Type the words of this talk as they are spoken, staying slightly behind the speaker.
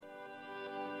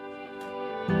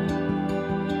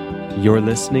You're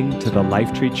listening to the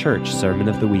Lifetree Church Sermon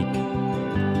of the Week.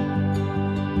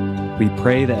 We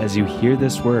pray that as you hear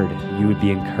this word, you would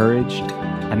be encouraged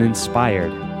and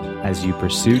inspired as you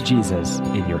pursue Jesus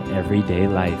in your everyday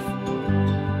life.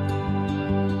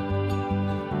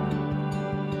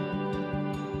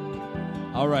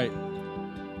 All right.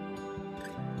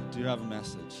 Do have a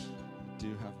message.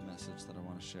 That I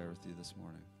want to share with you this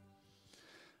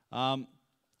morning.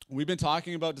 We've been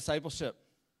talking about discipleship.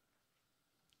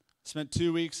 Spent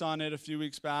 2 weeks on it a few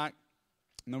weeks back.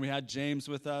 And then we had James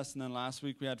with us. And then last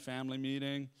week we had family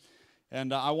meeting.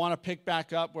 And I want to pick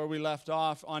back up where we left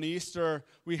off. On Easter,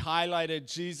 we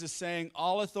highlighted Jesus saying,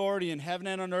 "All authority in heaven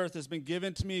and on earth has been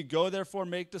given to me. Go therefore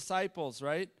make disciples,"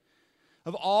 right?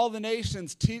 "Of all the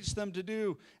nations, teach them to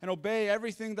do and obey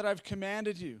everything that I've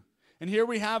commanded you." And here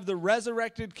we have the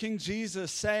resurrected King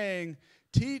Jesus saying,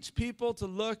 "Teach people to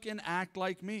look and act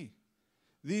like me."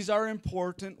 These are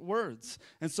important words.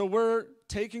 And so we're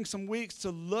taking some weeks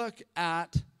to look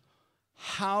at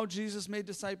how Jesus made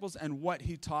disciples and what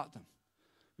he taught them.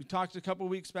 We talked a couple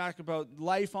weeks back about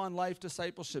life-on-life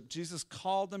discipleship. Jesus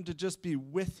called them to just be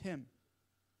with him.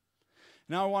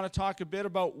 Now I want to talk a bit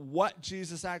about what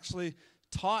Jesus actually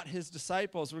taught his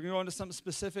disciples. We're going to go into something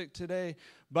specific today.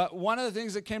 But one of the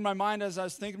things that came to my mind as I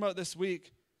was thinking about this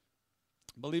week,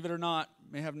 believe it or not,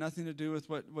 may have nothing to do with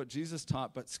what Jesus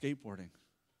taught, but skateboarding.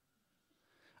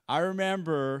 I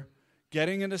remember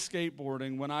getting into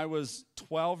skateboarding when I was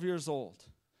 12 years old.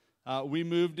 We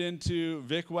moved into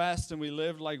Vic West, and we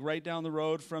lived like right down the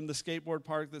road from the skateboard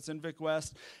park that's in Vic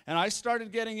West. And I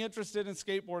started getting interested in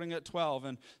skateboarding at 12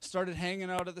 and started hanging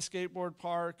out at the skateboard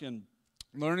park and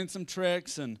learning some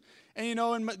tricks. And you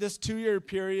know, in this 2-year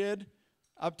period,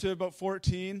 up to about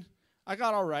 14, I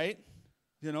got all right.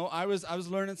 You know, I was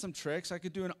learning some tricks. I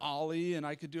could do an ollie, and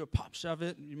I could do a pop shove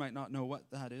it. You might not know what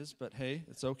that is, but hey,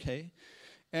 it's okay.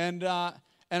 And I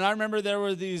remember there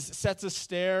were these sets of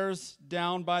stairs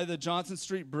down by the Johnson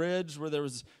Street Bridge where there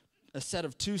was a set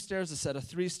of 2 stairs, a set of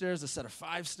 3 stairs, a set of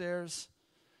 5 stairs.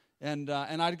 And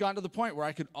I'd gotten to the point where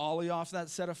I could ollie off that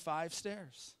set of 5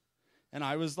 stairs. And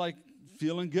I was like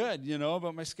feeling good, you know,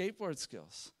 about my skateboard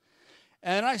skills.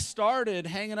 And I started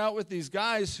hanging out with these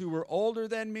guys who were older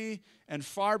than me and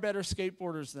far better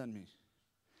skateboarders than me.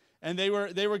 And they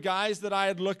were guys that I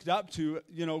had looked up to,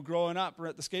 you know, growing up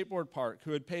at the skateboard park,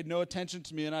 who had paid no attention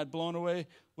to me, and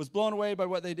was blown away by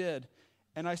what they did.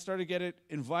 And I started getting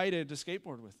invited to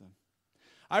skateboard with them.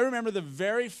 I remember the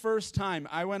very first time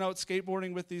I went out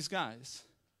skateboarding with these guys,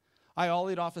 I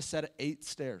ollied off a set of 8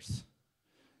 stairs.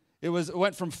 It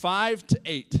went from 5 to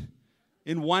 8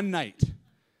 in one night.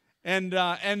 And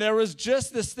there was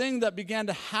just this thing that began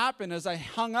to happen as I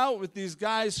hung out with these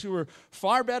guys who were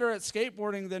far better at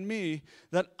skateboarding than me,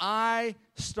 that I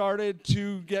started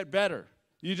to get better.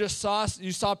 You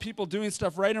saw people doing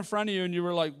stuff right in front of you, and you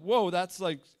were like, whoa, that's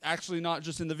like actually not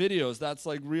just in the videos. That's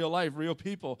like real life, real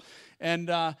people. And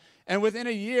within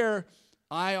a year,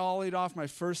 I ollied off my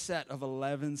first set of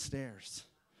 11 stairs.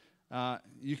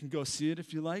 You can go see it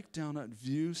if you like down at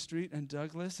View Street and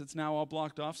Douglas. It's now all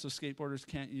blocked off, so skateboarders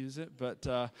can't use it.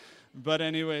 But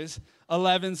anyways,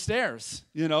 11 stairs,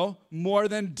 you know, more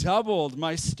than doubled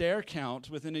my stair count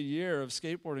within a year of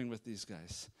skateboarding with these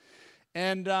guys.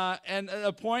 And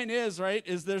the point is, right,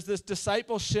 is there's this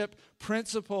discipleship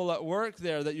principle at work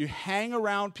there, that you hang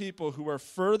around people who are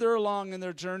further along in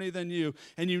their journey than you,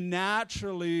 and you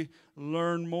naturally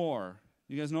learn more.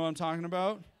 You guys know what I'm talking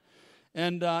about?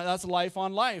 And that's life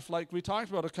on life, like we talked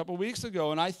about a couple weeks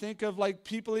ago. And I think of like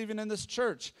people even in this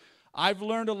church. I've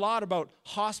learned a lot about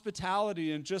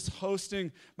hospitality and just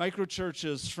hosting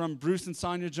microchurches from Bruce and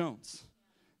Sonia Jones.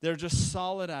 They're just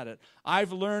solid at it.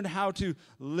 I've learned how to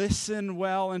listen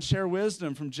well and share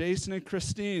wisdom from Jason and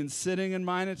Christine, sitting in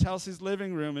mine and Chelsea's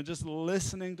living room and just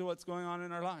listening to what's going on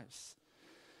in our lives.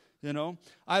 You know,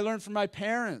 I learned from my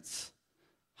parents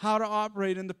how to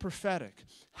operate in the prophetic,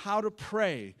 how to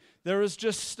pray. There was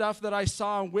just stuff that I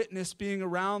saw and witnessed being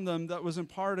around them that was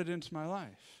imparted into my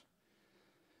life.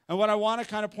 And what I want to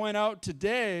kind of point out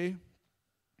today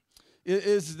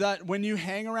is that when you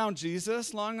hang around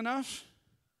Jesus long enough,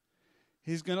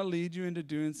 he's going to lead you into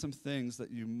doing some things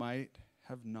that you might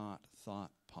have not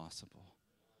thought possible.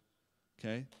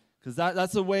 Okay? Because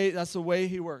that's the way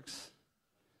he works.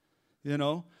 You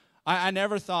know? I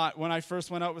never thought when I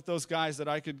first went out with those guys that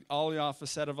I could ollie off a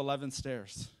set of 11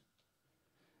 stairs.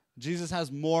 Jesus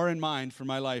has more in mind for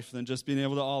my life than just being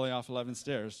able to ollie off 11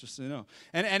 stairs, just so you know.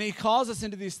 And he calls us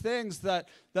into these things that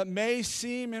may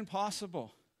seem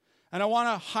impossible. And I want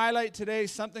to highlight today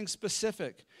something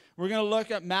specific. We're going to look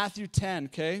at Matthew 10,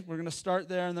 okay? We're going to start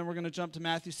there, and then we're going to jump to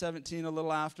Matthew 17 a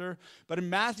little after. But in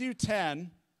Matthew 10,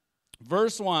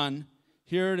 verse 1,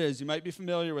 here it is. You might be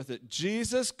familiar with it.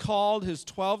 Jesus called his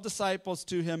 12 disciples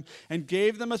to him and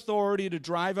gave them authority to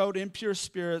drive out impure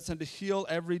spirits and to heal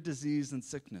every disease and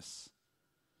sickness.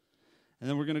 And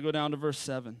then we're going to go down to verse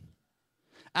 7.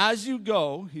 As you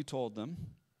go, he told them,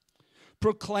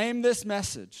 proclaim this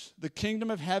message. The kingdom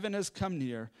of heaven has come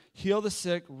near. Heal the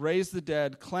sick, raise the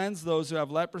dead, cleanse those who have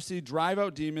leprosy, drive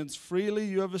out demons. Freely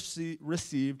you have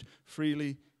received,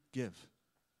 freely give.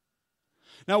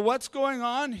 Now, what's going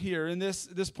on here in this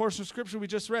portion of Scripture we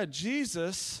just read?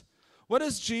 Jesus, what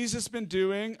has Jesus been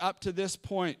doing up to this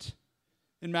point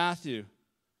in Matthew?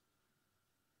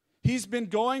 He's been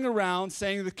going around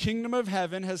saying the kingdom of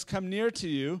heaven has come near to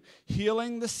you,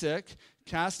 healing the sick,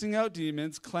 casting out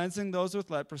demons, cleansing those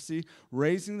with leprosy,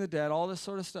 raising the dead, all this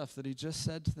sort of stuff that he just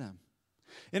said to them.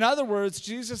 In other words,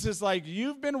 Jesus is like,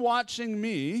 you've been watching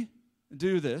me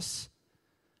do this.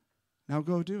 Now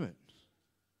go do it.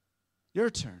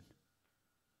 Your turn.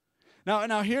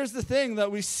 Now here's the thing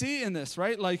that we see in this,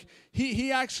 right? Like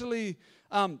he actually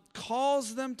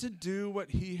calls them to do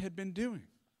what he had been doing.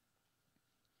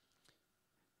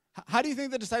 How do you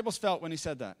think the disciples felt when he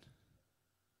said that?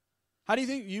 How do you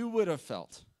think you would have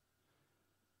felt?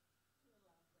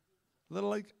 A little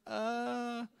like,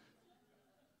 all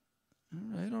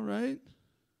right.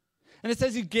 And it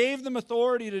says he gave them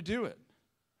authority to do it,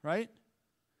 right?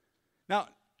 Now,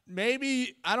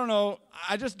 maybe, I don't know,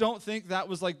 I just don't think that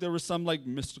was like there was some like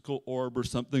mystical orb or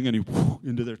something and he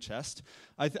into their chest.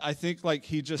 I think like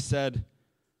he just said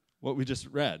what we just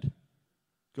read.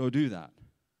 Go do that.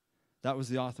 That was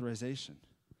the authorization.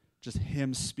 Just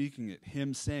him speaking it,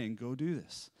 him saying, go do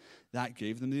this. That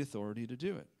gave them the authority to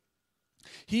do it.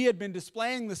 He had been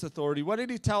displaying this authority. What did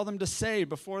he tell them to say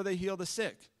before they heal the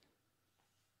sick?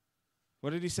 What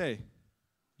did he say?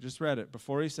 Just read it.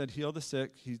 Before he said heal the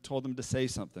sick, he told them to say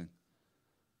something.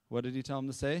 What did he tell them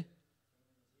to say?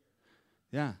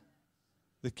 Yeah.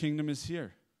 The kingdom is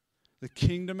here. The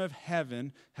kingdom of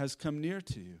heaven has come near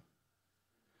to you.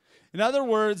 In other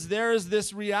words, there is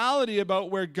this reality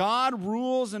about where God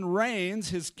rules and reigns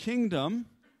his kingdom.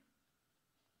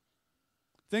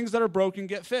 Things that are broken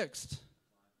get fixed.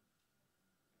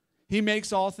 He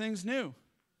makes all things new.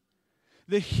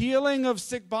 The healing of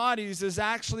sick bodies is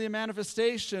actually a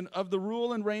manifestation of the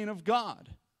rule and reign of God.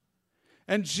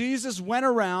 And Jesus went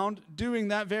around doing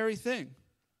that very thing.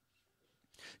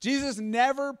 Jesus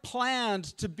never planned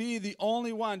to be the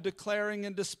only one declaring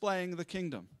and displaying the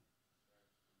kingdom.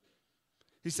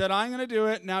 He said, I'm going to do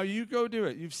it, now you go do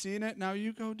it. You've seen it, now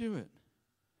you go do it.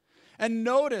 And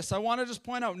notice, I want to just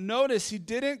point out, notice he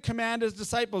didn't command his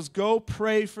disciples, go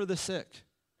pray for the sick.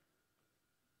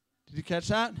 Did you catch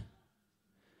that? He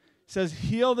says,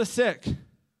 heal the sick.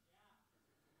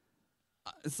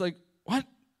 It's like, what?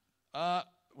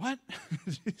 What?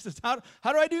 Jesus, how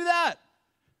do I do that?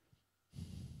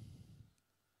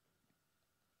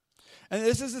 And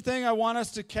this is the thing I want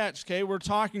us to catch, okay? We're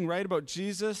talking, right, about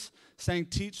Jesus saying,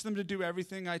 teach them to do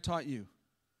everything I taught you.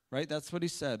 Right? That's what he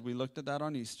said. We looked at that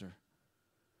on Easter.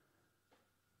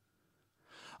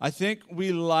 I think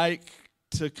we like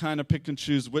to kind of pick and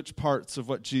choose which parts of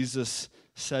what Jesus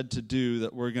said to do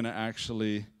that we're going to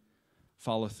actually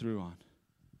follow through on.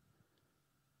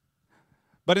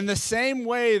 But in the same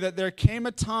way that there came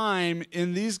a time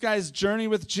in these guys' journey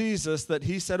with Jesus that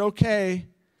he said, okay,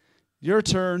 your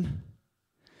turn.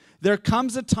 There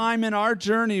comes a time in our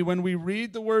journey when we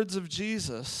read the words of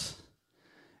Jesus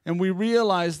and we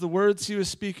realize the words he was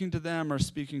speaking to them are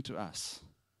speaking to us.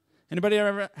 Anybody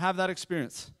ever have that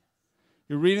experience?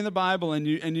 You're reading the Bible and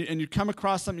you come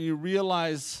across something and you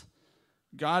realize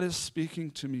God is speaking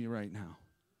to me right now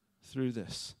through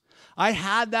this. I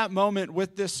had that moment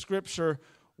with this scripture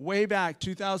way back,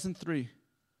 2003.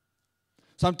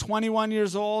 So I'm 21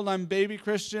 years old, I'm baby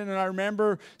Christian, and I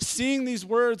remember seeing these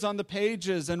words on the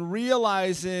pages and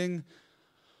realizing,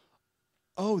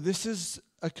 oh, this is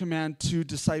a command to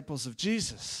disciples of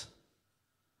Jesus.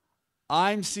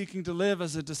 I'm seeking to live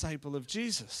as a disciple of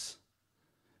Jesus.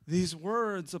 These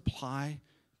words apply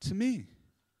to me.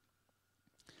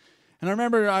 And I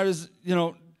remember I was,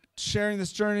 sharing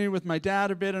this journey with my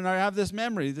dad a bit, and I have this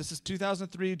memory. This is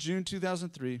 2003, June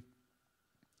 2003.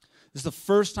 This is the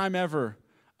first time ever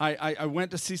I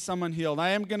went to see someone healed. I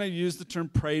am going to use the term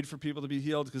prayed for people to be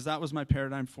healed because that was my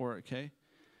paradigm for it, okay?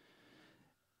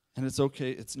 And it's okay.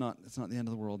 It's not the end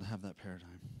of the world to have that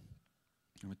paradigm.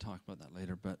 And we'll talk about that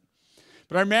later. But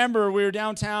I remember we were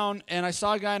downtown, and I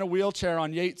saw a guy in a wheelchair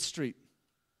on Yates Street.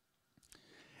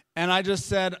 And I just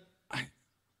said,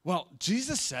 Well,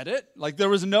 Jesus said it. Like, there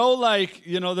was no,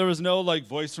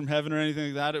 voice from heaven or anything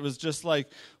like that. It was just like,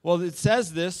 well, it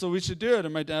says this, so we should do it.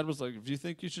 And my dad was like, if you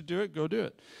think you should do it, go do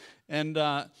it. And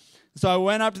so I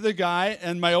went up to the guy,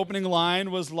 and my opening line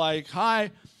was like,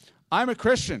 hi, I'm a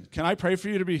Christian. Can I pray for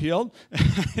you to be healed?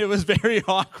 It was very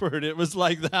awkward. It was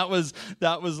like, that was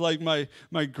like my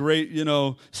great,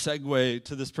 segue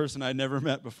to this person I'd never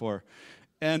met before.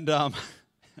 And and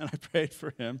I prayed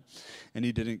for him, and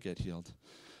he didn't get healed.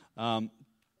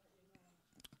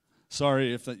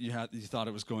 Sorry if you thought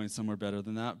it was going somewhere better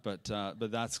than that, but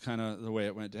that's kind of the way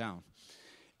it went down.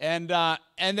 And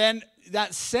then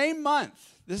that same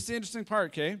month, this is the interesting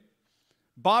part, okay?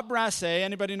 Bob Brassey,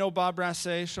 anybody know Bob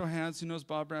Brassey? Show hands, who knows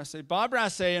Bob Brassey? Bob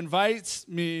Brassey invites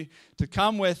me to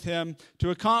come with him to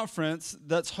a conference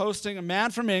that's hosting a man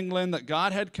from England that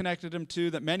God had connected him to,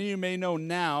 that many of you may know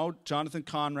now, Jonathan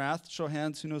Conrath. Show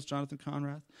hands, who knows Jonathan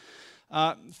Conrath?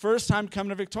 First time coming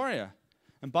to Victoria.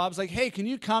 And Bob's like, hey, can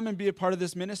you come and be a part of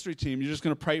this ministry team? You're just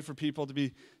going to pray for people to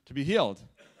be healed.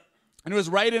 And it was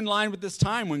right in line with this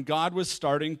time when God was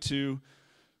starting to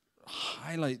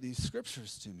highlight these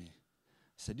scriptures to me.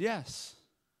 I said, yes.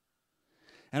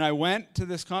 And I went to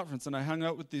this conference, and I hung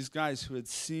out with these guys who had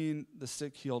seen the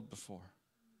sick healed before.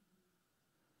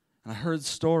 And I heard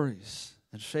stories,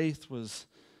 and faith was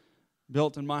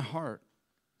built in my heart.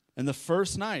 And the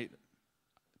first night,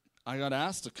 I got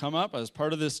asked to come up as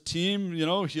part of this team,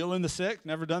 healing the sick.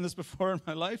 Never done this before in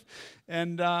my life.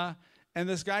 And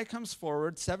this guy comes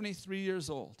forward, 73 years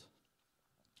old.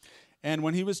 And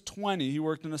when he was 20, he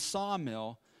worked in a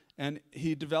sawmill, and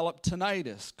he developed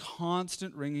tinnitus,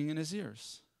 constant ringing in his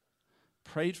ears.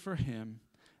 Prayed for him,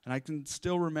 and I can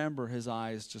still remember his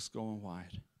eyes just going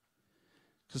wide.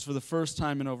 Because for the first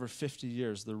time in over 50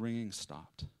 years, the ringing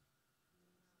stopped. It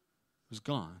was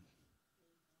gone.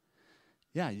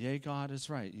 Yeah, yay, God is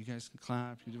right. You guys can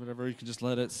clap, you do whatever. You can just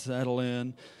let it settle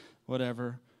in,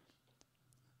 whatever.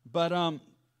 But,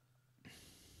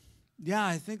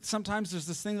 I think sometimes there's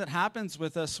this thing that happens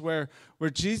with us where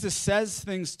Jesus says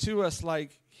things to us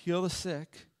like, heal the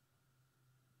sick.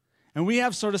 And we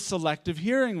have sort of selective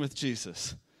hearing with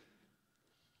Jesus.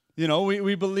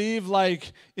 We believe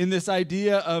like in this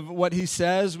idea of what he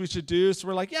says we should do. So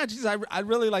we're like, yeah, Jesus, I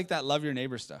really like that love your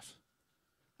neighbor stuff.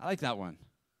 I like that one.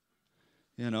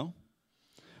 But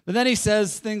then he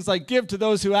says things like, give to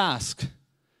those who ask.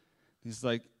 He's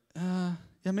like, yeah,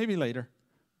 maybe later.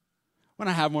 When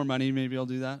I have more money, maybe I'll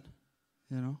do that,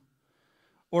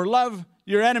 Or love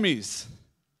your enemies.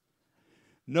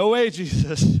 No way,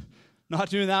 Jesus. Not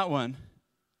doing that one.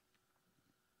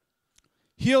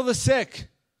 Heal the sick.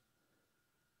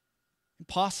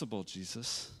 Impossible,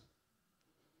 Jesus.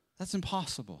 That's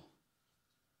impossible.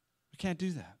 We can't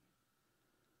do that.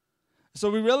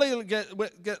 So we really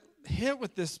get hit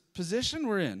with this position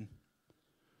we're in,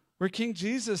 where King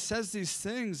Jesus says these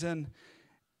things, and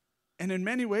in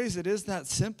many ways it is that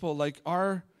simple. Like,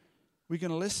 are we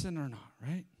going to listen or not,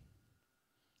 right?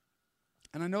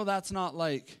 And I know that's not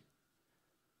like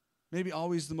maybe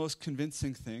always the most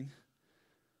convincing thing,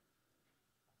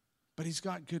 but he's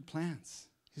got good plans.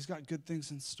 He's got good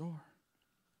things in store.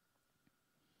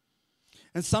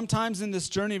 And sometimes in this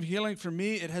journey of healing for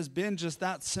me, it has been just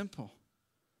that simple.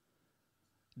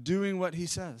 Doing what he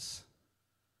says.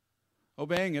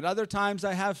 Obeying it. Other times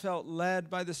I have felt led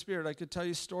by the Spirit. I could tell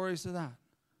you stories of that.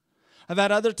 I've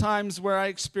had other times where I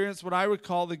experienced what I would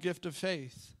call the gift of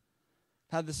faith.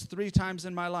 I've had this 3 times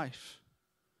in my life.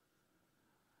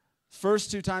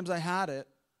 First 2 times I had it,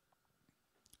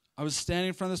 I was standing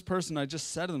in front of this person. I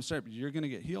just said to them straight, you're going to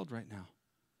get healed right now.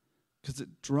 Because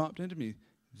it dropped into me.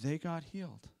 They got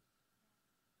healed.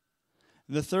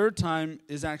 And the 3rd time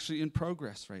is actually in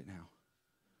progress right now.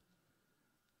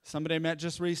 Somebody I met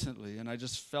just recently, and I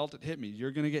just felt it hit me.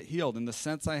 You're going to get healed. And the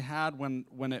sense I had when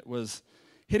it was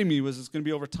hitting me was it's going to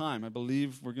be over time. I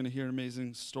believe we're going to hear an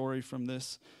amazing story from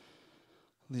this.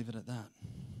 I'll leave it at that.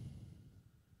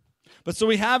 But so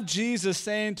we have Jesus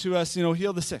saying to us,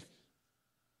 heal the sick.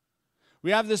 We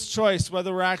have this choice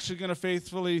whether we're actually going to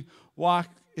faithfully walk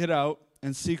it out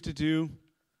and seek to do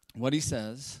what he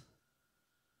says.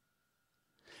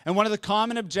 And one of the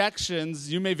common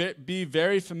objections, you may be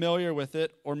very familiar with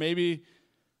it, or maybe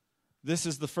this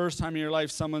is the first time in your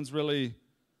life someone's really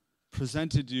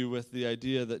presented you with the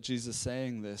idea that Jesus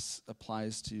saying this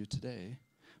applies to you today.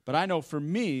 But I know for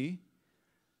me,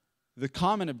 the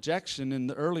common objection in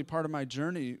the early part of my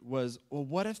journey was, well,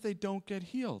 what if they don't get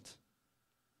healed?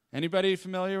 Anybody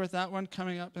familiar with that one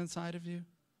coming up inside of you?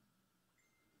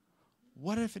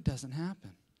 What if it doesn't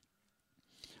happen?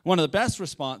 One of the best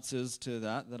responses to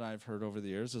that I've heard over the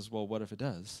years is, well, what if it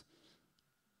does?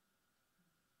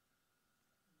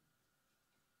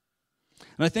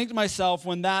 And I think to myself,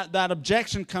 when that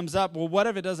objection comes up, well, what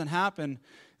if it doesn't happen?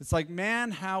 It's like,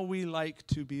 man, how we like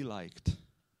to be liked.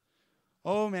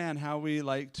 Oh, man, how we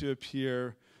like to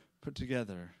appear put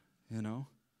together,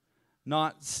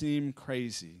 not seem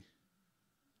crazy.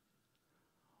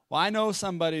 Well, I know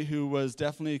somebody who was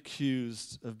definitely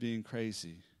accused of being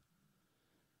crazy.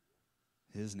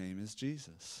 His name is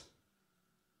Jesus.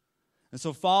 And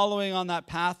so following on that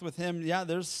path with him,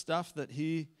 there's stuff that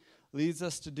he leads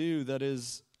us to do that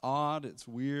is odd, it's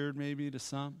weird maybe to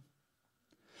some.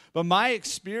 But my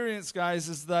experience, guys,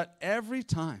 is that every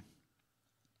time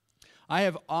I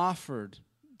have offered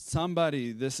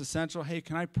somebody this essential, hey,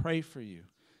 can I pray for you?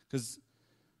 Because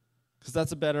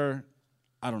that's a better,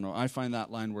 I don't know, I find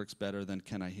that line works better than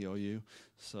can I heal you?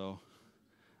 So,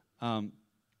 can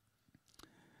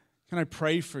I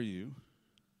pray for you?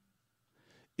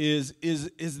 Is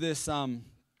this, the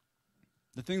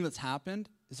thing that's happened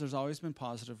is there's always been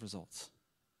positive results.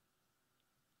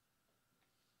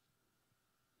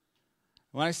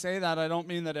 When I say that, I don't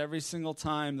mean that every single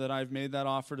time that I've made that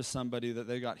offer to somebody that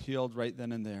they got healed right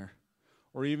then and there,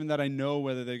 or even that I know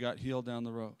whether they got healed down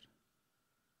the road.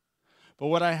 But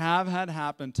what I have had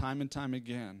happen time and time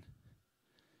again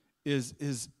is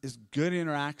good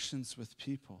interactions with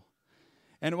people.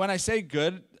 And when I say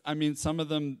good, I mean some of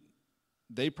them,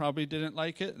 they probably didn't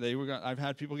like it. I've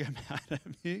had people get mad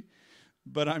at me,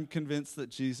 but I'm convinced that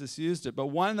Jesus used it. But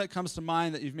one that comes to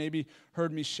mind that you've maybe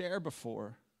heard me share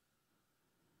before,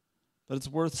 but it's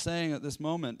worth saying at this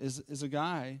moment, is a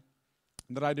guy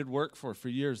that I did work for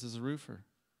years as a roofer.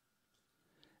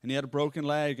 And he had a broken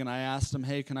leg, and I asked him,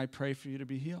 hey, can I pray for you to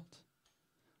be healed?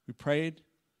 We prayed.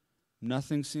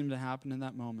 Nothing seemed to happen in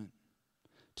that moment.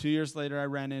 2 years later, I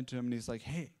ran into him, and he's like,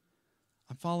 hey,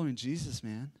 I'm following Jesus,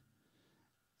 man.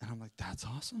 And I'm like, that's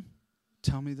awesome.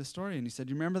 Tell me the story. And he said,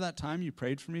 you remember that time you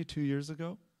prayed for me 2 years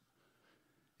ago?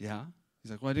 Yeah.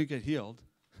 He's like, well, I didn't get healed.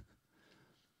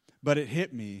 But it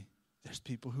hit me. There's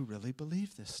people who really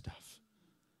believe this stuff.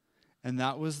 And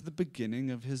that was the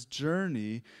beginning of his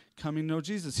journey coming to know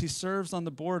Jesus. He serves on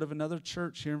the board of another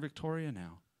church here in Victoria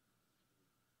now.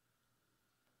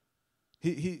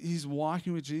 He's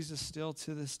walking with Jesus still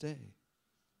to this day.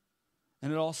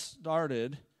 And it all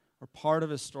started, or part of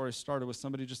his story started with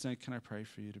somebody just saying, can I pray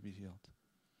for you to be healed?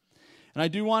 And I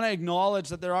do want to acknowledge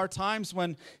that there are times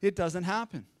when it doesn't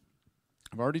happen.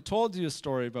 I've already told you a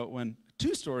story about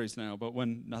two stories now, but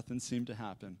when nothing seemed to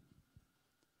happen.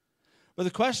 But the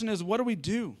question is, what do we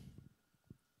do?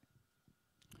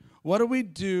 What do we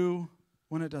do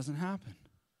when it doesn't happen?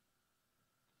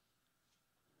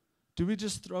 Do we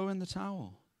just throw in the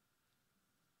towel?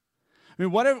 I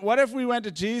mean, what if we went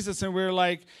to Jesus and we were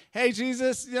like, hey,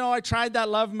 Jesus, I tried that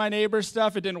love my neighbor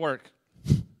stuff. It didn't work.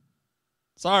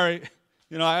 Sorry.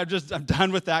 I'm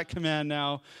done with that command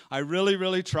now. I really,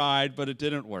 really tried, but it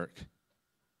didn't work.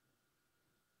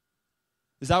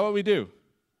 Is that what we do?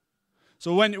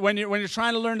 So when you're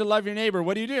trying to learn to love your neighbor,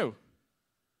 what do?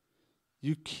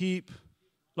 You keep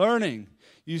learning.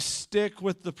 You stick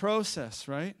with the process,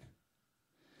 right?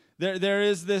 There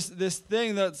is this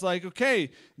thing that's like, okay,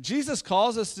 Jesus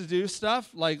calls us to do stuff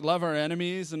like love our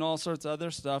enemies and all sorts of other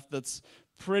stuff that's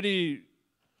pretty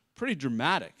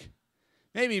dramatic,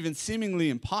 maybe even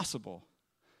seemingly impossible.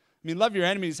 I mean, love your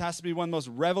enemies has to be one of the most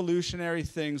revolutionary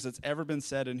things that's ever been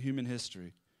said in human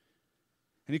history.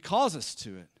 And he calls us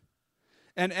to it.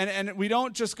 And we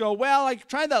don't just go, well, I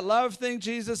tried that love thing,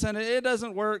 Jesus, and it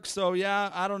doesn't work. So, yeah,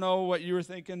 I don't know what you were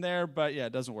thinking there, but, yeah,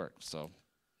 it doesn't work. So,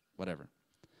 whatever.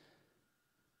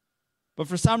 But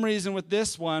for some reason with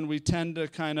this one, we tend to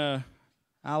kind of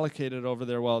allocate it over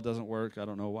there. Well, it doesn't work. I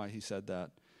don't know why he said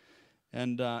that.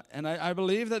 And I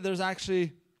believe that there's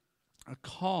actually a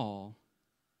call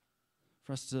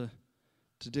for us to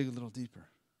dig a little deeper.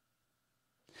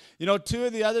 Two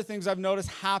of the other things I've noticed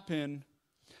happen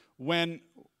when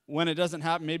it doesn't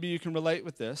happen, maybe you can relate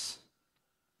with this,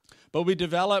 but we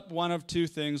develop one of two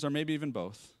things, or maybe even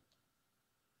both.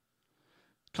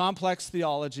 Complex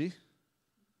theology,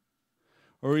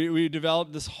 or we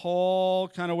develop this whole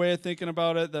kind of way of thinking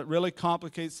about it that really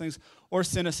complicates things, or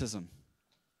cynicism.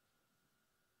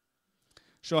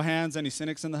 Show of hands, any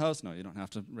cynics in the house? No, you don't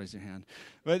have to raise your hand.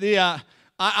 But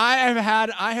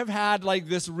I have had like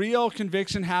this real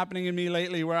conviction happening in me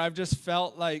lately where I've just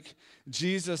felt like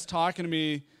Jesus talking to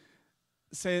me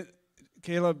saying,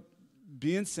 Caleb,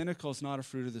 being cynical is not a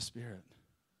fruit of the Spirit.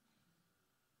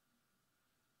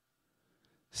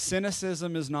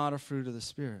 Cynicism is not a fruit of the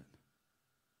Spirit.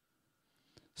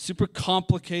 Super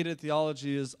complicated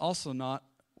theology is also not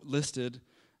listed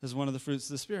as one of the fruits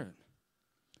of the Spirit.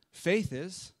 Faith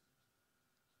is.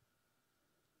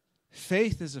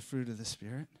 Faith is a fruit of the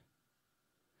Spirit.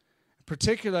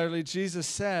 Particularly, Jesus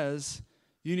says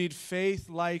you need faith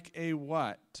like a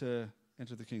what to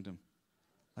enter the kingdom?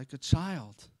 Like a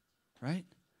child, right?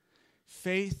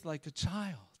 Faith like a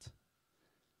child.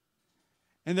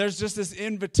 And there's just this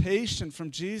invitation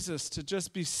from Jesus to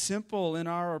just be simple in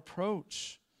our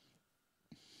approach.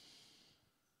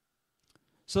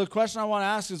 So the question I want to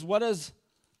ask is, what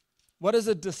does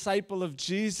a disciple of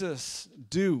Jesus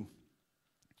do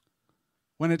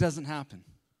when it doesn't happen?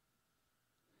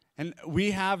 And we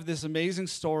have this amazing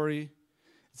story.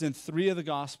 It's in 3 of the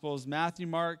Gospels. Matthew,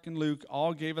 Mark, and Luke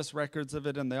all gave us records of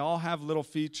it, and they all have little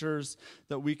features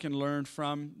that we can learn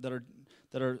from that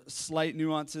are slight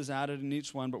nuances added in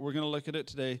each one, but we're going to look at it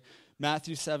today.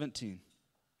 Matthew 17.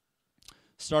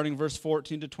 Starting verse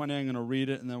 14 to 20, I'm going to read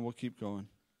it, and then we'll keep going.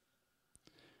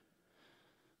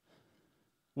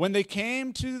 When they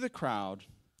came to the crowd,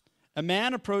 a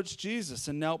man approached Jesus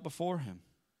and knelt before him.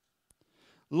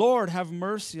 "Lord, have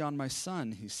mercy on my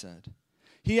son," he said.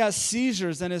 "He has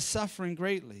seizures and is suffering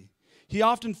greatly. He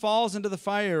often falls into the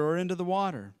fire or into the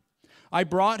water. I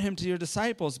brought him to your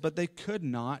disciples, but they could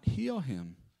not heal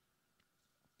him."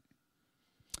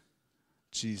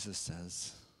 Jesus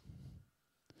says,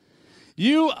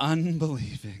 "You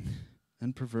unbelieving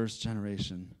and perverse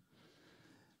generation."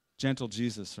 Gentle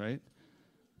Jesus, right?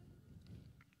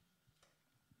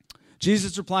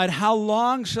 Jesus replied, "How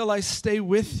long shall I stay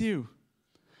with you?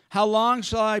 How long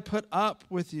shall I put up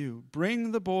with you?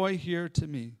 Bring the boy here to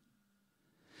me."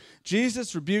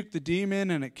 Jesus rebuked the demon,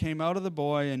 and it came out of the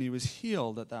boy, and he was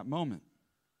healed at that moment.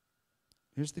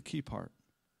 Here's the key part.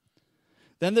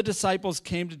 Then the disciples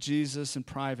came to Jesus in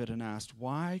private and asked,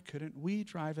 "Why couldn't we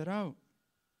drive it out?"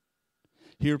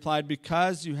 He replied,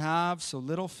 "Because you have so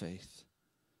little faith."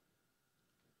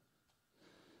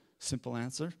 Simple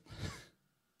answer.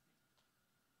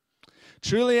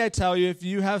 Truly I tell you, if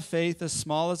you have faith as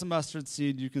small as a mustard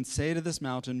seed, you can say to this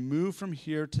mountain, "Move from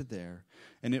here to there,"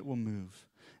 and it will move.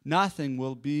 Nothing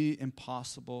will be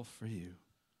impossible for you.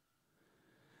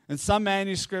 In some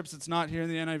manuscripts, it's not here in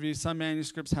the NIV, some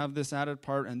manuscripts have this added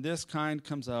part, and this kind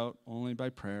comes out only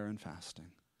by prayer and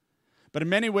fasting. But in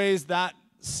many ways, that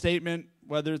statement,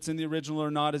 whether it's in the original or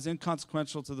not, is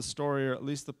inconsequential to the story, or at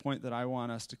least the point that I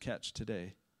want us to catch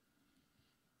today.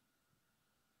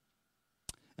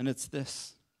 And it's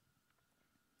this.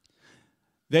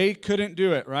 They couldn't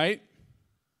do it, right?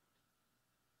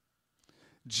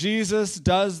 Jesus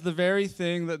does the very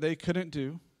thing that they couldn't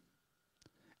do.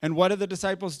 And what do the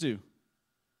disciples do?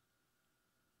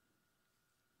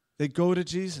 They go to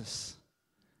Jesus.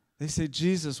 They say,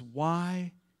 "Jesus,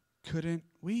 why couldn't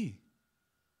we?"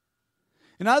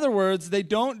 In other words, they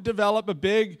don't develop a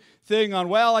big thing on,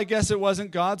 well, I guess it wasn't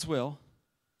God's will.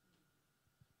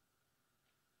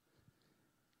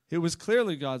 It was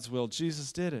clearly God's will.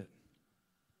 Jesus did it.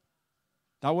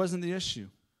 That wasn't the issue.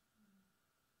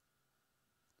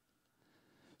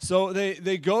 So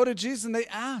they go to Jesus and they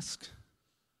ask,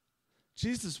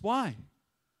 "Jesus, why?"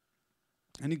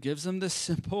 And he gives them this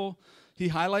simple, he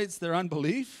highlights their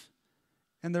unbelief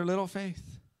and their little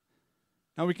faith.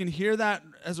 Now we can hear that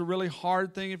as a really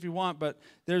hard thing if you want, but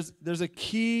there's a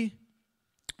key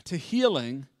to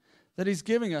healing that he's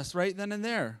giving us right then and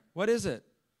there. What is it?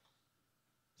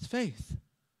 It's faith.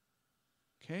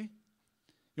 Okay?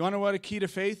 You want to know what a key to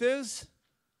faith is?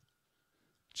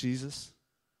 Jesus.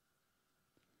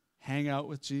 Hang out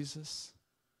with Jesus.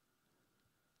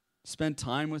 Spend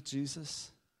time with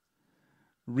Jesus.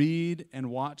 Read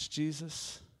and watch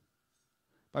Jesus.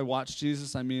 By watch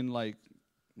Jesus, I mean like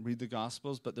read the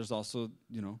Gospels, but there's also,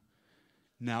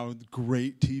 now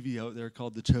great TV out there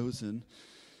called The Chosen.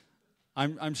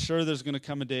 I'm sure there's going to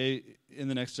come a day in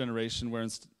the next generation where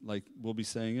it's like we'll be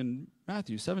saying in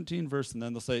Matthew 17 verse, and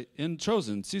then they'll say in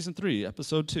Chosen season 3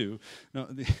 episode 2.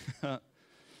 No,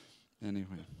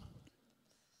 anyway.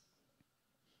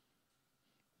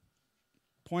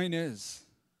 Point is,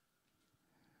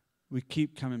 we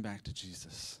keep coming back to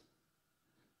Jesus.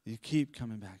 You keep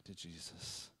coming back to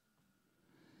Jesus.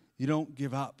 You don't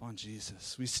give up on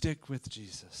Jesus. We stick with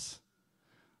Jesus.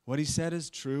 What he said is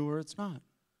true or it's not.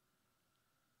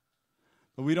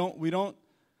 But we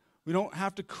don't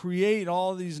have to create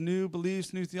all these new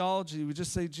beliefs, new theology. We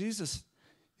just say, "Jesus,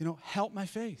 help my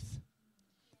faith."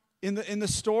 In the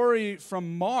story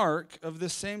from Mark of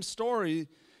this same story,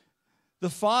 the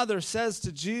Father says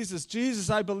to Jesus, "Jesus,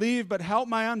 I believe, but help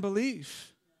my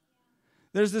unbelief."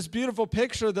 There's this beautiful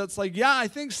picture that's like, yeah, I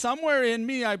think somewhere in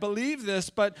me I believe this,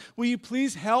 but will you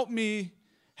please help me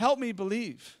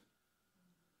believe?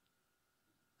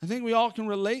 I think we all can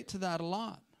relate to that a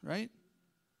lot, right?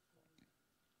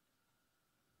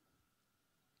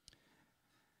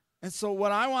 And so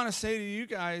what I want to say to you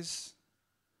guys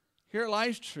here at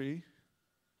Lifetree,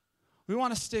 we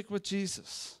want to stick with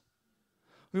Jesus.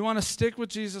 We want to stick with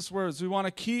Jesus' words. We want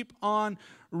to keep on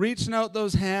reaching out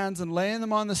those hands and laying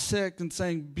them on the sick and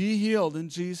saying, be healed in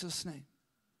Jesus' name.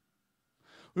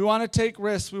 We want to take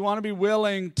risks. We want to be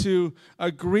willing to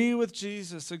agree with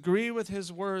Jesus, agree with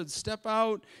his words, step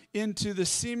out into the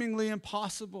seemingly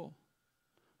impossible.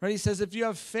 Right? He says, if you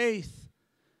have faith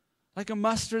like a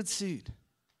mustard seed,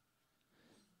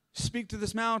 speak to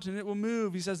this mountain, it will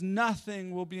move. He says,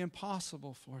 nothing will be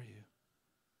impossible for you.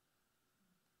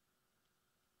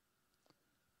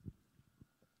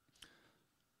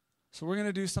 So we're going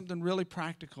to do something really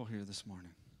practical here this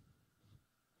morning.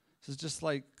 This is just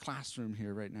like classroom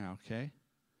here right now, okay?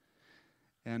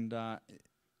 And I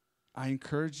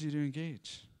encourage you to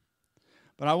engage.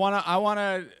 But I want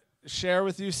to share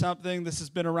with you something. This has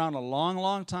been around a long,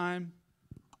 long time.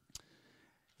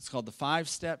 It's called the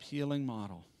 5-step healing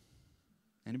model.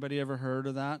 Anybody ever heard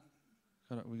of that?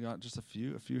 We got just a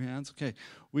few hands. Okay,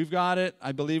 we've got it.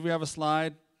 I believe we have a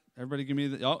slide. Everybody give me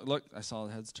the, oh, look, I saw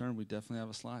the heads turn. We definitely have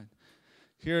a slide.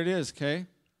 Here it is, okay?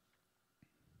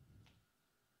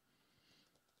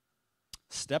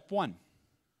 Step 1,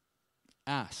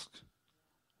 ask,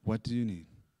 what do you need?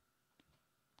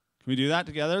 Can we do that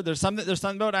together? There's something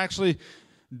about actually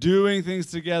doing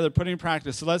things together, putting in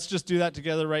practice. So let's just do that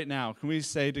together right now. Can we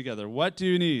say together, what do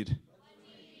you need?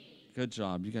 Good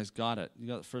job. You guys got it. You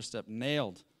got the first step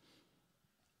nailed.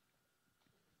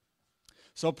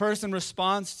 So a person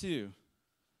responds to you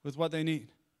with what they need.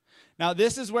 Now,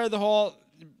 this is where the whole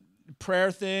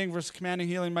prayer thing versus commanding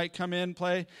healing might come in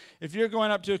play. If you're going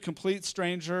up to a complete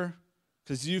stranger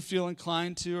because you feel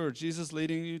inclined to or Jesus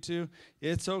leading you to,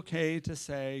 it's okay to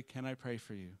say, can I pray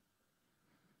for you?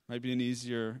 Might be an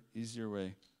easier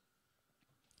way.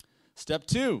 Step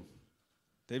 2,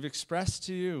 they've expressed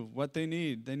to you what they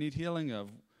need. They need healing of.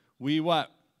 We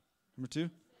what? Number 2,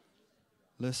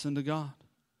 listen to God.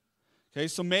 Okay,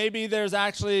 so maybe there's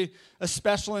actually a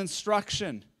special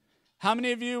instruction. How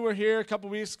many of you were here a couple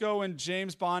weeks ago when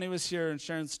James Bonney was here and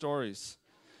sharing stories?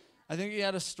 I think he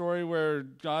had a story where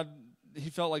he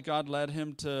felt like God led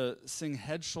him to sing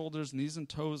head, shoulders, knees, and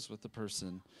toes with the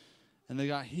person, and they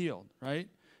got healed, right?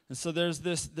 And so there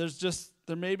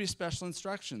may be special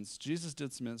instructions. Jesus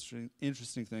did some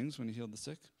interesting things when he healed the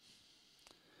sick.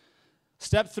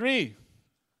 Step 3,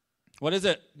 what is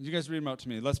it? You guys read them out to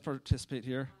me. Let's participate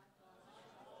here.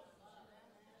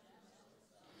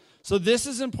 So this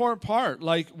is an important part,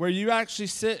 like where you actually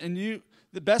sit and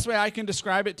the best way I can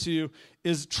describe it to you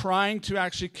is trying to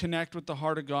actually connect with the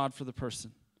heart of God for the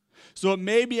person. So it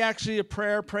may be actually a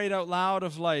prayer prayed out loud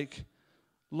of like,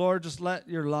 Lord, just let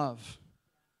your love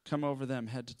come over them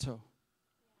head to toe.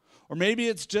 Or maybe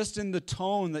it's just in the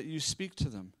tone that you speak to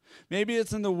them. Maybe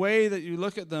it's in the way that you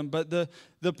look at them. But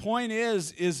the point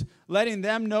is letting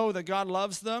them know that God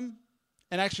loves them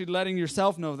and actually letting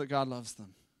yourself know that God loves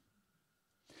them.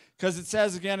 Because it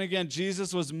says again and again,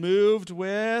 Jesus was moved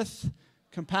with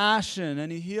compassion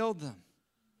and he healed them.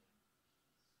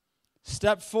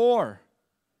 Step 4,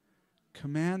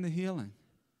 command the healing.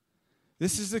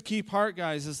 This is the key part,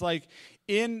 guys. It's like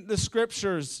in the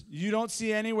scriptures, you don't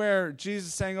see anywhere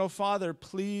Jesus saying, oh, Father,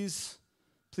 please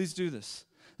do this.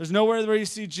 There's nowhere where you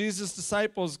see Jesus'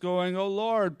 disciples going, oh,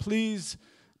 Lord, please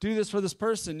do this for this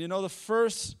person. You know, the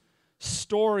first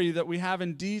story that we have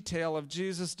in detail of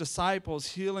Jesus' disciples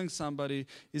healing somebody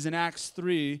is in Acts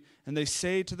 3, and they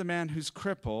say to the man who's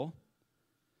crippled,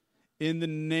 in the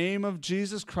name of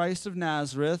Jesus Christ of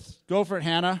Nazareth, go for it,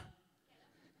 Hannah,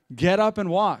 get up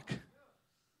and walk.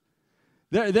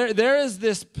 There is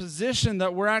this position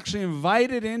that we're actually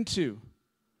invited into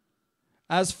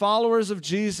as followers of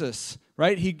Jesus,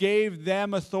 right? He gave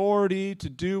them authority to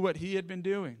do what he had been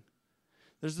doing.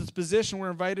 There's this position we're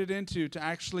invited into to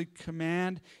actually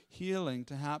command healing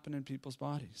to happen in people's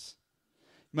bodies.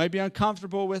 You might be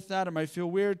uncomfortable with that. It might feel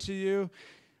weird to you.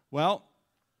 Well,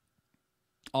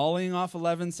 olling off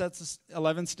 11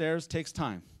 stairs takes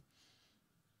time.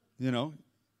 You know,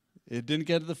 it didn't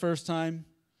get it the first time.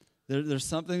 There's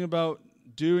something about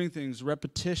doing things,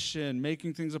 repetition,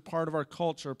 making things a part of our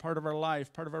culture, part of our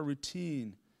life, part of our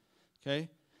routine. Okay?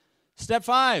 Step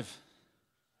 5,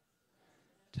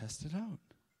 test it out.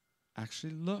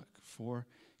 Actually look for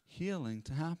healing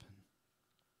to happen.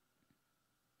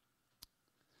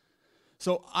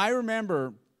 So I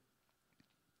remember,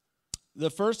 the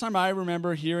first time I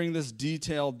remember hearing this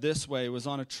detailed this way was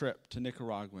on a trip to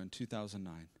Nicaragua in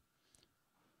 2009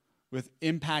 with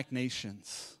Impact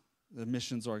Nations, the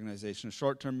missions organization, a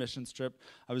short-term missions trip.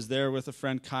 I was there with a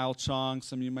friend, Kyle Chong.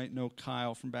 Some of you might know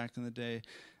Kyle from back in the day.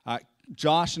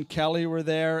 Josh and Kelly were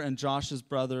there, and Josh's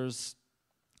brothers,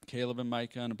 Caleb and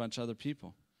Micah and a bunch of other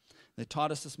people. They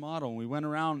taught us this model, and we went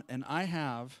around, and I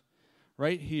have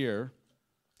right here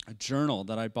a journal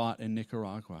that I bought in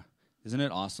Nicaragua. Isn't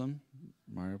it awesome,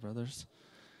 Mario Brothers?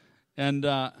 And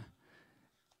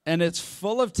it's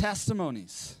full of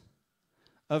testimonies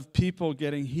of people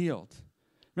getting healed.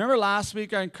 Remember last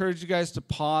week I encouraged you guys to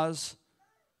pause,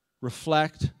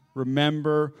 reflect,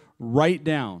 remember, write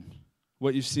down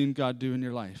what you've seen God do in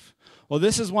your life. Well,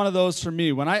 this is one of those for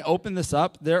me. When I open this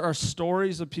up, there are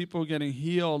stories of people getting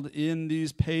healed in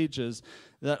these pages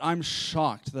that I'm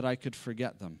shocked that I could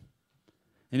forget them.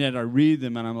 And yet I read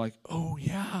them and I'm like, oh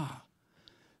yeah,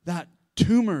 that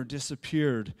tumor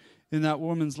disappeared in that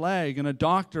woman's leg and a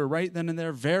doctor right then and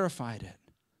there verified it.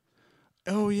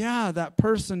 Oh yeah, that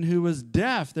person who was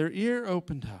deaf, their ear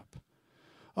opened up.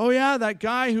 Oh yeah, that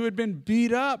guy who had been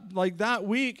beat up like that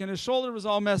week and his shoulder was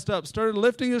all messed up, started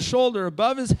lifting his shoulder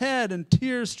above his head and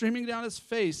tears streaming down his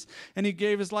face, and he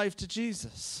gave his life to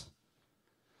Jesus.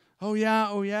 Oh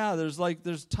yeah, there's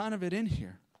a ton of it in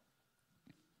here.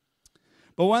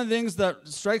 But one of the things that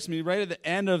strikes me right at the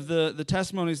end of the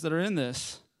testimonies that are in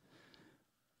this,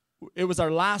 it was our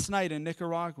last night in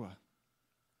Nicaragua.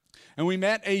 And we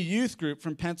met a youth group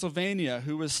from Pennsylvania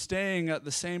who was staying at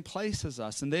the same place as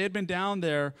us. And they had been down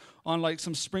there on like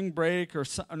some spring break it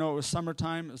was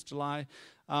summertime, it was July,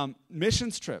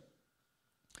 missions trip.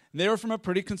 And they were from a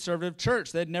pretty conservative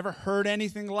church. They had never heard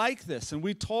anything like this. And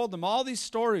we told them all these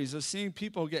stories of seeing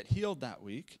people get healed that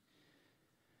week.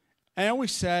 And we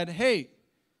said, hey,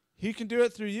 he can do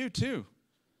it through you too.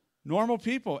 Normal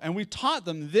people. And we taught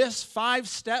them this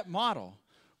 5-step model.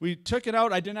 We took it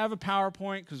out. I didn't have a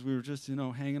PowerPoint because we were just,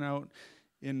 hanging out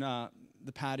in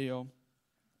the patio.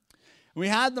 We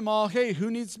had them all, hey, who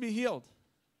needs to be healed?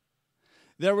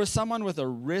 There was someone with a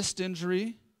wrist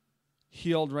injury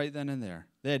healed right then and there.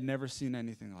 They had never seen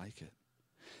anything like it.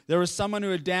 There was someone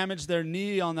who had damaged their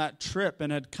knee on that trip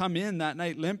and had come in that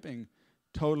night limping,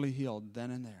 totally healed then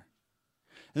and there.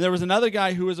 And there was another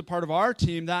guy who was a part of our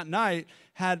team that night,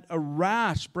 had a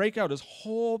rash break out. His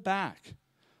whole back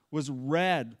was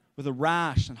red with a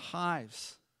rash and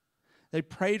hives. They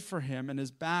prayed for him, and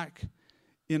his back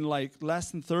in like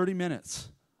less than 30 minutes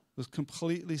was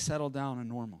completely settled down and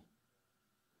normal.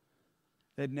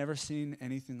 They had never seen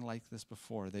anything like this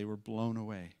before. They were blown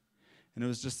away. And it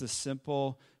was just this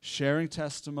simple sharing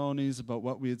testimonies about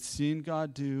what we had seen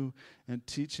God do and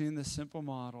teaching this simple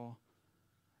model.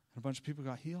 And a bunch of people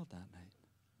got healed that night.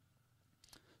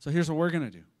 So here's what we're going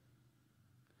to do.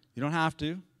 You don't have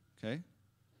to, okay?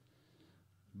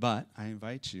 But I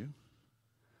invite you.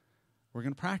 We're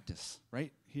going to practice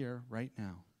right here, right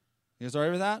now. You guys all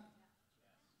right with that?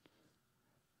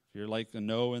 If you're like a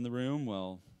no in the room,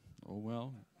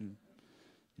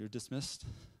 you're dismissed.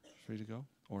 Free to go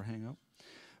or hang up.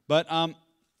 But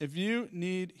if you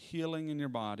need healing in your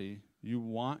body, you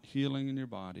want healing in your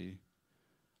body,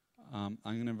 I'm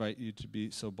going to invite you to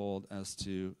be so bold as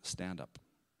to stand up.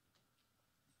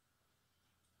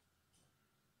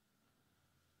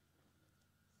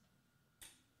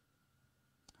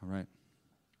 All right.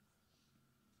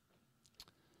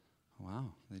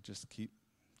 Wow, they just keep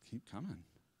coming.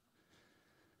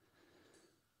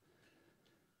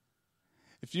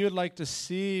 If you would like to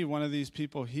see one of these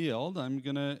people healed, I'm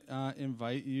going to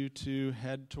invite you to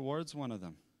head towards one of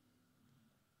them.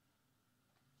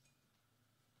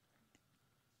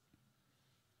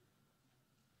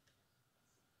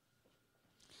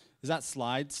 Is that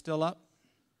slide still up?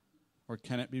 Or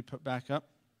can it be put back up?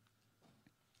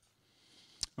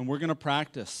 And we're going to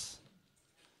practice.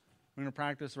 We're going to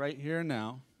practice right here and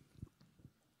now.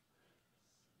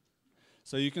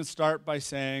 So you can start by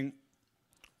saying,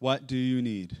 what do you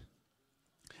need?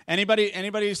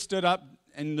 Anybody stood up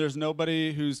and there's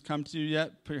nobody who's come to you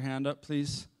yet? Put your hand up,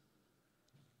 please.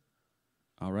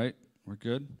 All right, we're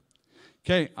good.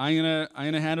 Okay, I'm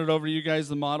gonna hand it over to you guys.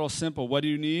 The model is simple. What do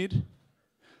you need?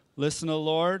 Listen to the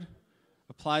Lord,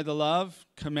 apply the love,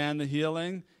 command the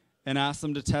healing, and ask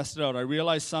them to test it out. I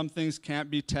realize some things can't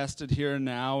be tested here and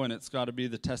now, and it's got to be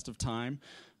the test of time.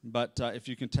 But if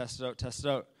you can test it out, test it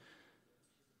out.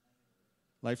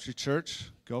 Life Tree Church,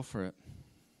 go for it.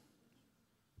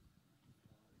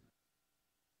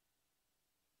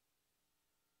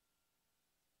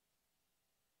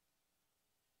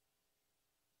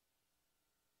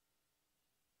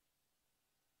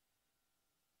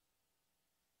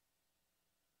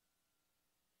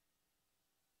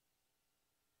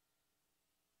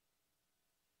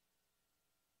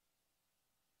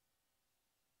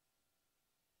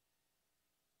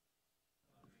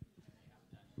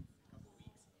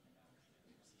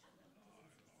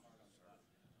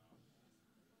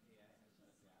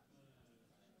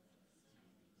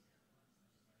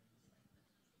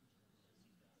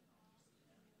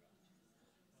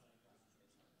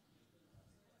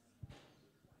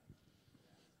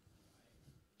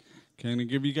 Okay, I'm going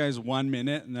to give you guys 1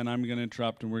 minute, and then I'm going to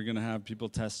interrupt, and we're going to have people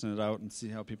testing it out and see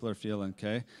how people are feeling,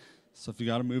 okay? So if you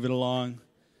got to move it along,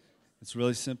 it's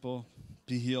really simple.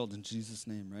 Be healed in Jesus'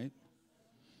 name, right?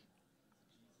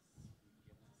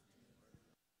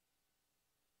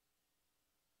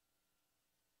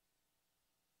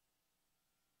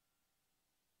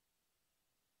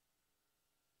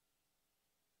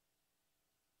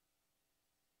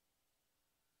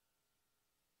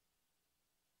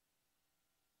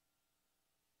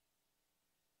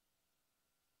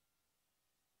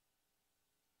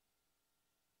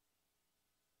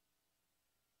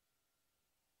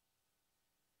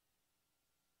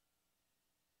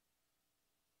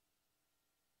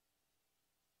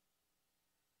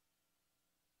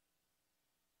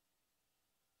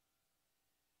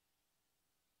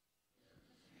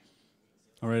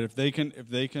 All right, if they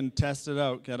can test it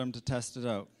out, get them to test it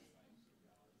out.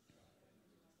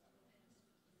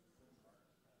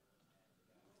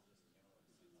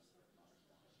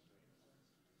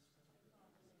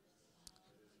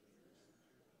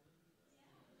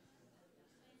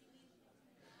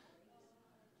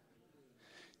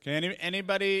 Okay,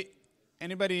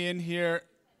 anybody in here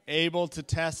able to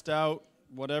test out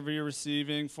whatever you're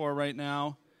receiving for right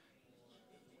now?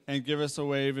 And give us a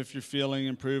wave if you're feeling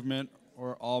improvement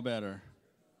or all better.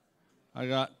 I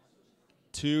got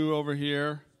 2 over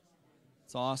here.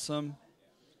 It's awesome.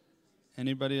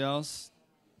 Anybody else?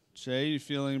 Jay, you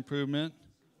feeling improvement?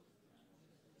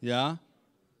 Yeah?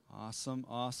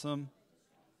 Awesome.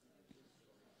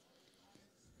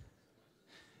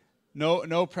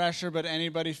 No pressure, but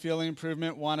anybody feeling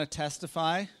improvement want to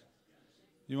testify?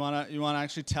 You want to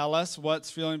actually tell us what's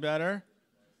feeling better?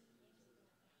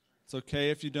 It's okay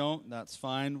if you don't. That's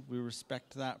fine. We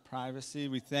respect that privacy.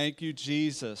 We thank you,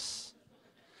 Jesus.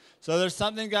 So there's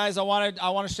something, guys, I want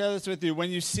to share this with you. When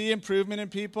you see improvement in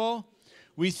people,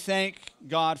 we thank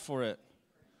God for it.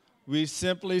 We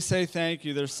simply say thank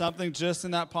you. There's something just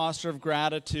in that posture of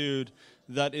gratitude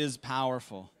that is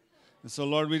powerful. And so,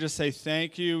 Lord, we just say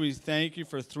thank you. We thank you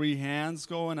for 3 hands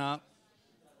going up.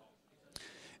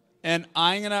 And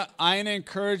I'm gonna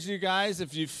encourage you guys,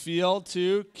 if you feel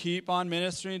to keep on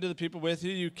ministering to the people with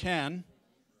you, you can.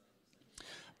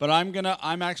 But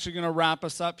I'm actually gonna wrap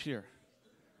us up here.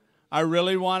 I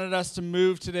really wanted us to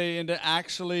move today into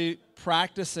actually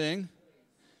practicing,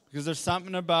 because there's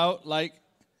something about like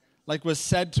was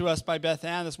said to us by Beth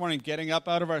Ann this morning, getting up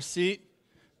out of our seat,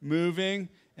 moving,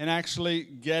 and actually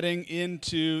getting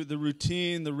into the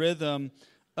routine, the rhythm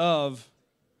of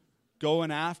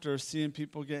going after seeing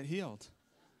people get healed.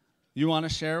 You want to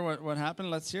share what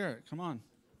happened? Let's hear it. Come on.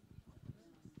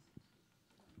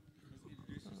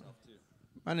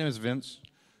 My name is Vince.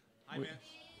 Hi, Vince.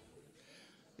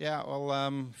 Yeah, well,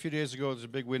 a few days ago there was a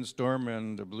big windstorm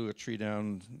and it blew a tree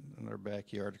down in our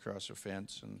backyard across our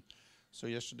fence. And so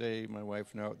yesterday my wife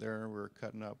and I out there, we were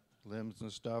cutting up limbs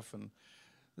and stuff. And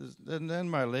then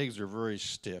my legs are very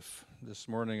stiff. This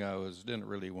morning I didn't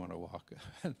really want to walk.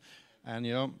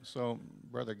 And, so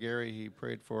Brother Gary, he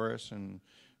prayed for us, and,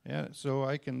 yeah, so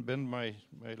I can bend my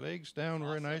legs down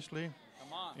very nicely.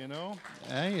 Come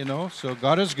on. So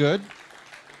God is good.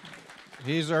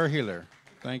 He's our healer.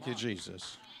 Thank you,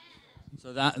 Jesus.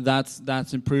 So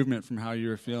that's improvement from how you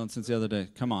were feeling since the other day.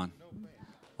 Come on.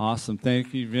 Awesome.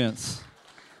 Thank you, Vince.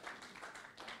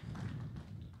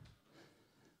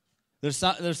 There's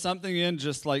something in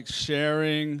just like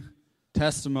sharing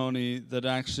testimony that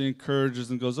actually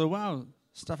encourages and goes, oh, wow,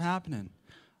 stuff happening.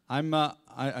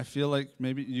 I feel like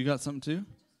maybe you got something too?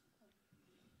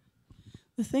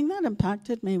 The thing that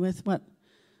impacted me with what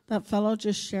that fellow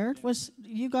just shared was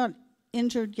you got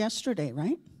injured yesterday,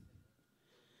 right?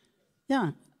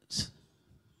 Yeah.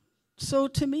 So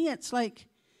to me, it's like,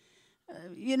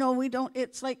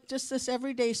 it's like just this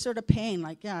everyday sort of pain.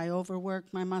 Like, yeah, I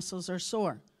overworked, my muscles are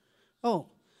sore. Oh,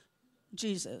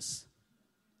 Jesus.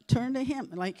 Turn to him.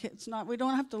 Like, it's not, we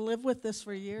don't have to live with this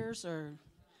for years or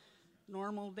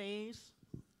normal days.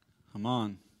 Come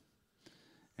on.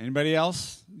 Anybody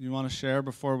else you want to share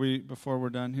before we're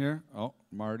done here? Oh,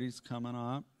 Marty's coming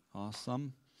up.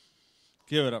 Awesome.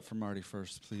 Give it up for Marty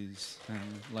first, please.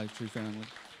 Family, Life Tree family.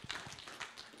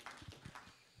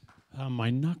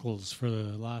 My knuckles for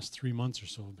the last 3 months or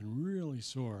so have been really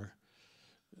sore.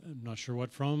 I'm not sure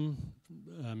what from.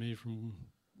 Maybe from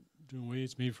doing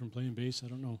weights, maybe from playing bass, I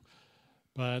don't know.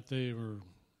 But they were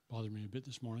bothering me a bit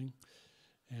this morning.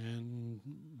 And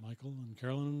Michael and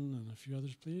Carolyn and a few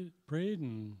others prayed,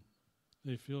 and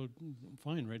they feel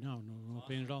fine right now. No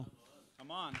pain at all.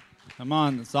 Come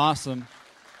on. It's awesome.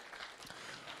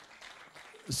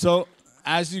 So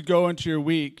as you go into your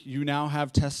week, you now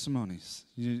have testimonies.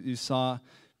 You saw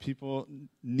People,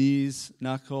 knees,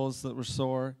 knuckles that were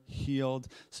sore, healed.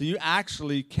 So you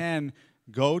actually can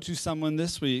go to someone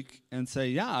this week and say,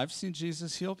 yeah, I've seen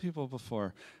Jesus heal people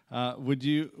before. Would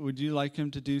you like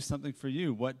him to do something for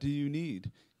you? What do you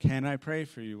need? Can I pray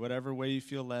for you? Whatever way you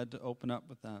feel led to open up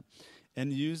with that.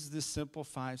 And use this simple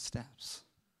 5 steps.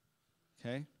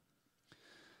 Okay?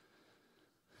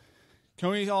 Can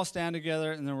we all stand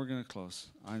together, and then we're going to close.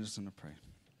 I'm just going to pray.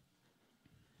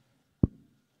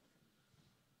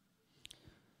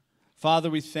 Father,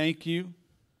 we thank you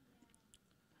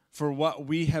for what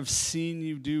we have seen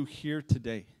you do here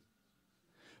today.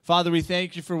 Father, we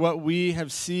thank you for what we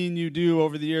have seen you do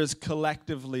over the years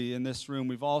collectively in this room.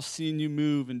 We've all seen you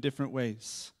move in different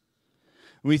ways.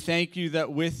 We thank you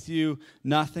that with you,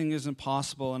 nothing is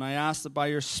impossible. And I ask that by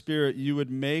your Spirit, you would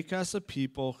make us a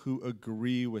people who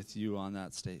agree with you on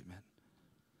that statement.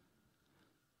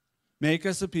 Make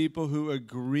us a people who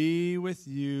agree with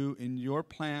you in your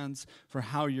plans for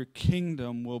how your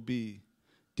kingdom will be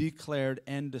declared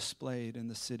and displayed in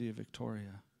the city of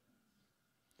Victoria.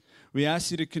 We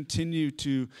ask you to continue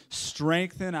to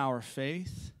strengthen our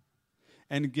faith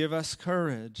and give us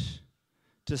courage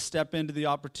to step into the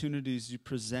opportunities you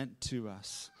present to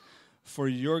us for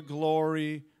your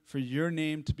glory, for your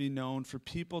name to be known, for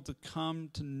people to come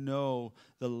to know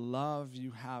the love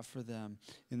you have for them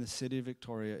in the city of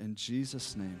Victoria. In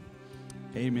Jesus' name,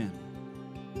 amen.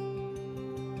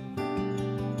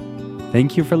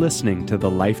 Thank you for listening to the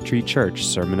Lifetree Church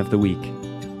Sermon of the Week.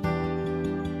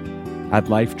 At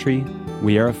Lifetree,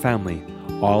 we are a family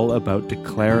all about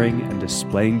declaring and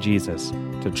displaying Jesus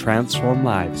to transform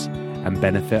lives and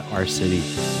benefit our city.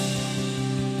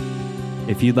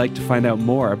 If you'd like to find out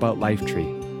more about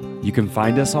Lifetree, you can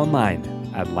find us online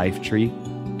at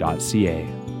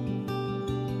lifetree.ca.